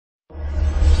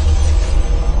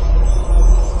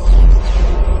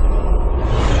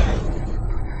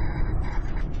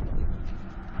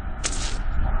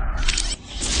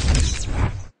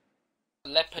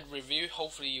review.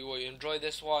 Hopefully you will enjoy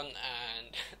this one.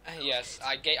 And yes,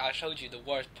 I showed you the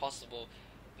worst possible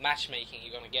matchmaking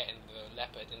you're gonna get in the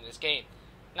Leopard in this game.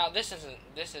 Now this is an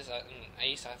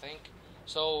ace, I think.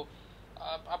 So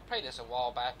I played this a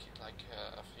while back, like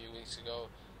a few weeks ago,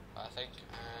 I think.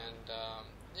 And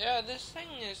yeah, this thing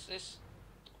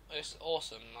is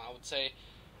awesome. I would say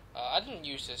I didn't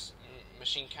use this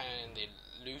machine cannon in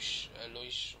the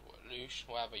Lush,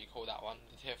 whatever you call that one,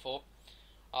 the tier 4.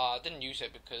 I didn't use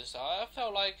it because I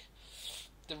felt like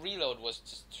the reload was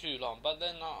just too long. But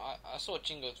then I saw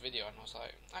Jingo's video and I was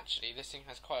like, actually this thing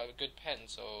has quite a good pen,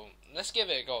 so let's give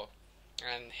it a go.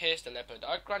 And here's the Leopard.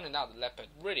 I grinded out the Leopard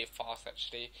really fast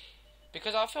actually,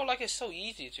 because I feel like it's so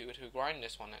easy to grind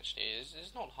this one actually.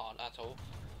 It's not hard at all.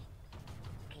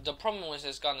 The problem with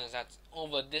this gun is that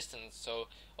over distance, so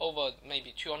over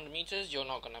maybe 200 meters, you're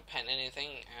not gonna pen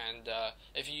anything, and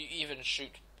if you even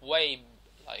shoot way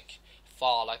like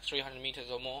far, like 300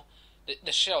 meters or more,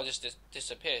 the shell just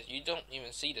disappears. You don't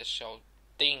even see the shell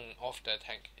ding off the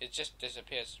tank. It just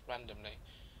disappears randomly.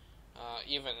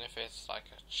 Even if it's like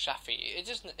a chaffy, it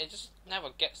just never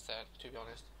gets there. To be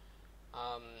honest,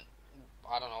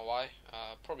 I don't know why.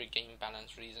 Probably game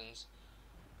balance reasons,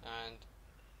 and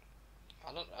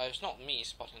I don't. It's not me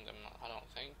spotting them, I don't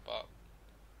think. But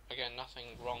again,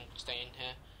 nothing wrong staying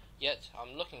here yet.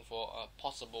 I'm looking for a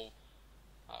possible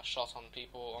shot on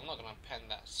people. I'm not gonna pen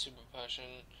that super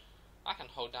Persian. I can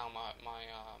hold down my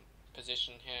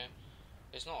position here.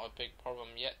 It's not a big problem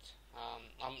yet.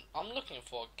 I'm looking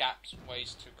for gaps,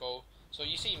 ways to go. So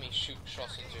you see me shoot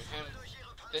shots into him.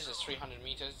 This is 300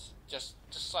 meters, just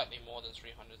slightly more than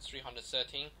 300,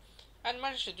 313, and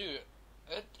managed to do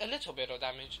a little bit of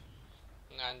damage.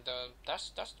 And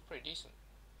that's pretty decent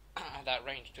at that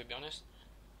range, to be honest.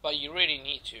 But you really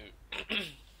need to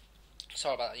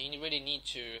sorry about that. You really need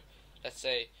to, let's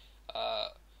say,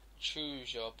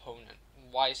 choose your opponent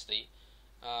wisely.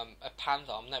 A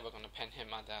Panther, I'm never gonna pen him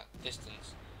at that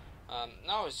distance.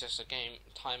 Now it's just a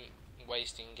time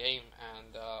wasting game,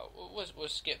 and we'll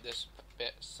skip this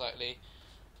bit slightly.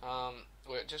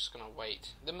 We're just gonna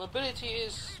wait. The mobility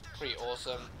is pretty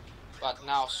awesome, but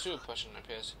now Super Persian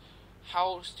appears.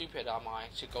 How stupid am I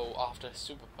to go after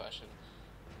Super Persian?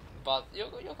 But you're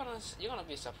gonna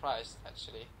be surprised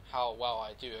actually how well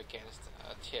I do against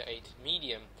a tier 8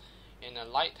 medium in a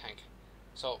light tank.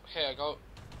 So here I go,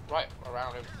 right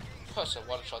around him, push a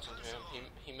one shot into him.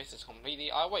 He misses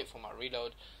completely. I wait for my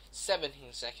reload.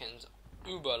 17 seconds,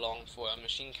 uber long for a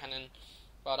machine cannon,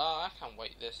 but I can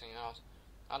wait this thing out.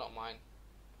 I don't mind.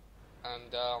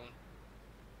 And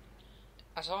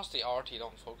as long as the RT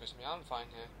don't focus me, I'm fine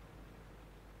here.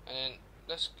 And then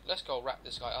let's go wrap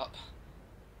this guy up.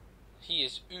 He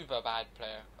is uber bad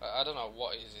player. I don't know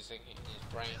what is his thinking in his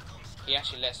brain. He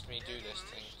actually lets me do this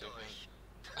thing to him.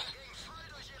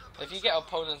 If you get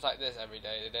opponents like this every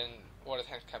day, then Water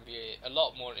Tanks can be a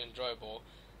lot more enjoyable,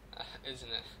 isn't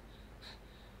it?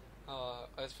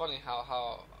 It's funny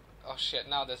how oh shit,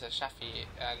 now there's a Shafi,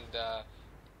 and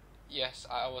yes,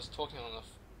 I was talking on the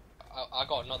I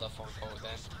got another phone call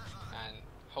then, and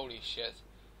holy shit.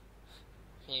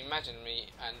 Can you imagine me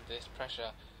and this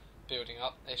pressure building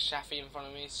up? There's Shafi in front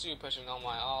of me, super pushing on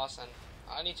my ass, and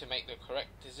I need to make the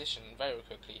correct decision very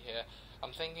quickly here.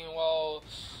 I'm thinking, well,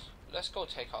 let's go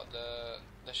take out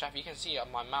the Shafi. You can see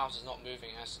my mouse is not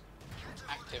moving as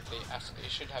actively as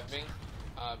it should have been,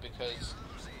 because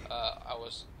I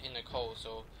was in a cold,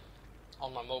 so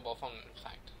on my mobile phone in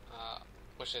fact,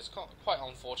 which is quite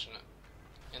unfortunate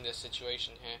in this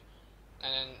situation here.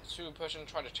 And then Super Persian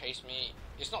tried to chase me.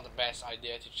 It's not the best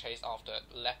idea to chase after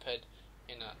Leopard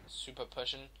in a Super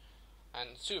Persian, and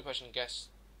Super Persian gets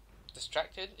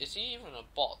distracted. Is he even a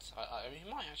bot? I mean,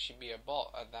 he might actually be a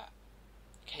bot at that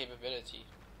capability.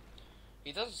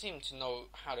 He doesn't seem to know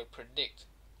how to predict,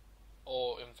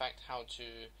 or in fact how to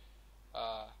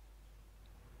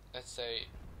let's say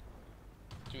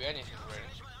do anything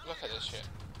really. Look at this shit.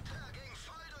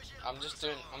 I'm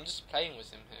just playing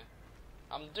with him here.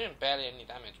 I'm doing barely any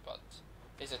damage, but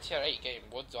it's a tier 8 game.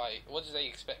 What do they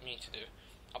expect me to do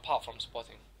apart from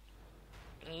spotting?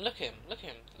 And look at him, look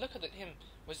at him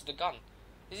with the gun.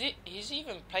 He's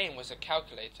even playing with a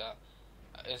calculator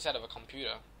instead of a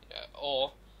computer, yeah,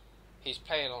 or he's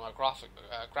playing on a graphic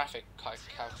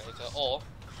calculator, or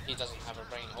he doesn't have a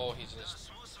brain, or he's just,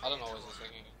 I don't know what he's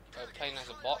thinking. Playing as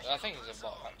a bot. I think he's a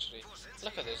bot actually.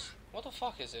 Look at this. What the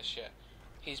fuck is this shit?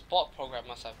 His bot program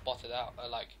must have botted out,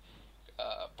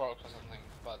 broke or something.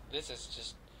 But this is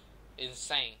just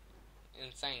insane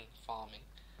farming.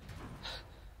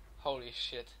 Holy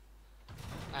shit.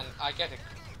 And I get to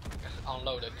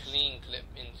unload a clean clip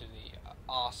into the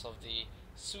arse of the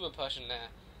Super Persian there.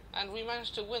 and we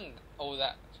managed to win all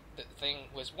that thing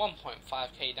with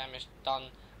 1.5k damage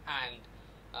done and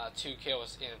 2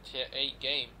 kills in a tier 8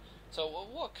 game. So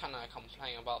what can I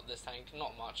complain about this tank?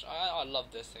 Not much. I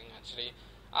love this thing actually.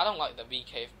 I don't like the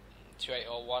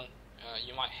VK2801.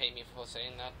 You might hate me for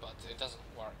saying that, but it doesn't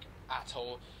work at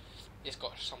all. It's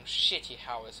got some shitty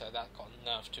howitzer that got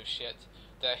nerfed to shit.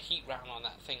 The heat round on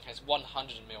that thing has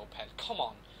 100mm pen. Come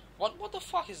on, what the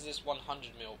fuck is this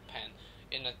 100mm pen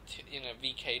in a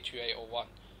VK2801?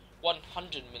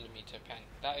 100mm pen.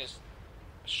 That is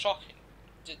shocking.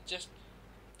 Just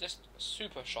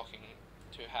super shocking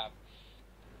to have.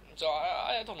 So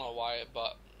I don't know why,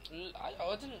 but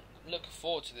I didn't look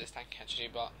forward to this tank actually,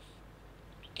 but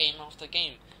game after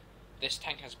game, this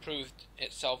tank has proved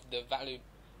itself the value,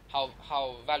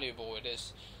 how valuable it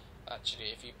is. Actually,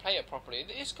 if you play it properly,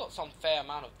 it's got some fair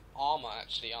amount of armor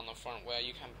actually on the front, where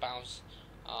you can bounce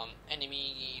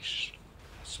enemy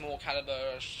small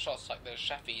caliber shots like the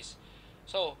Shaffies.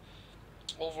 So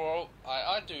overall,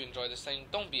 I do enjoy this thing.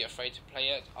 Don't be afraid to play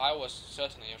it. I was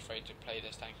certainly afraid to play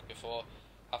this tank before.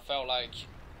 I felt like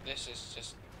this is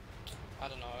just, I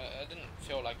don't know, I didn't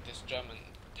feel like this German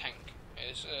tank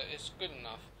is good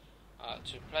enough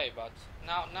to play, but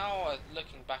now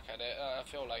looking back at it, I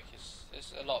feel like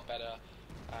it's a lot better,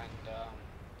 and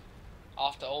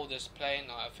after all this playing,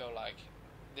 I feel like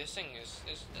this thing is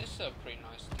a pretty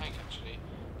nice tank actually,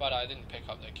 but I didn't pick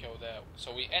up the kill there.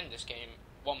 So we end this game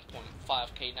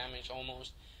 1.5k damage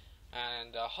almost,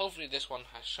 and hopefully this one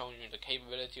has shown you the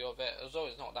capability of it, although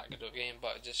it's not that good of a game,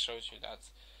 but it just shows you that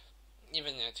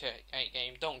even in a tier 8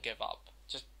 game, don't give up,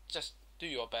 just do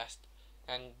your best,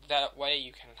 and that way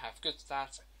you can have good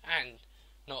stats and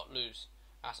not lose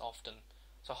as often.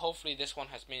 So hopefully this one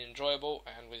has been enjoyable,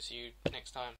 and we'll see you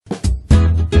next time.